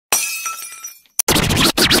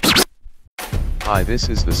Hi, this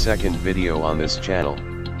is the second video on this channel.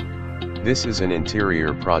 This is an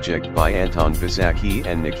interior project by Anton Bizaki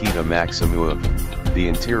and Nikita Maximuov, the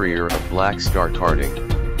interior of Black Star Karting.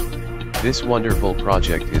 This wonderful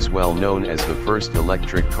project is well known as the first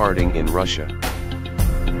electric karting in Russia.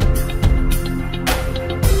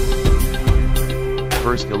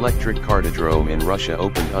 First electric kartodrome in Russia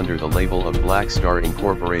opened under the label of Black Star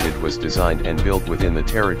Incorporated was designed and built within the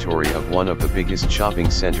territory of one of the biggest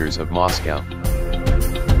shopping centers of Moscow.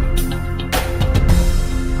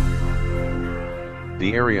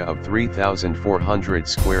 The area of 3,400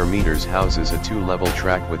 square meters houses a two-level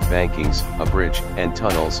track with bankings, a bridge, and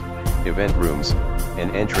tunnels, event rooms, an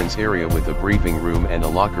entrance area with a briefing room and a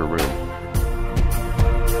locker room.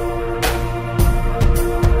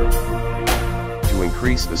 To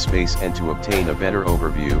increase the space and to obtain a better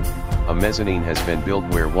overview, a mezzanine has been built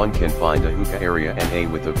where one can find a hookah area and a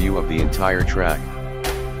with a view of the entire track.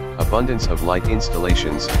 Abundance of light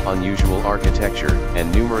installations, unusual architecture,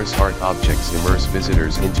 and numerous art objects immerse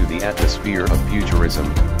visitors into the atmosphere of futurism,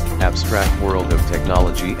 abstract world of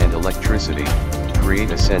technology and electricity,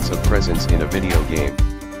 create a sense of presence in a video game.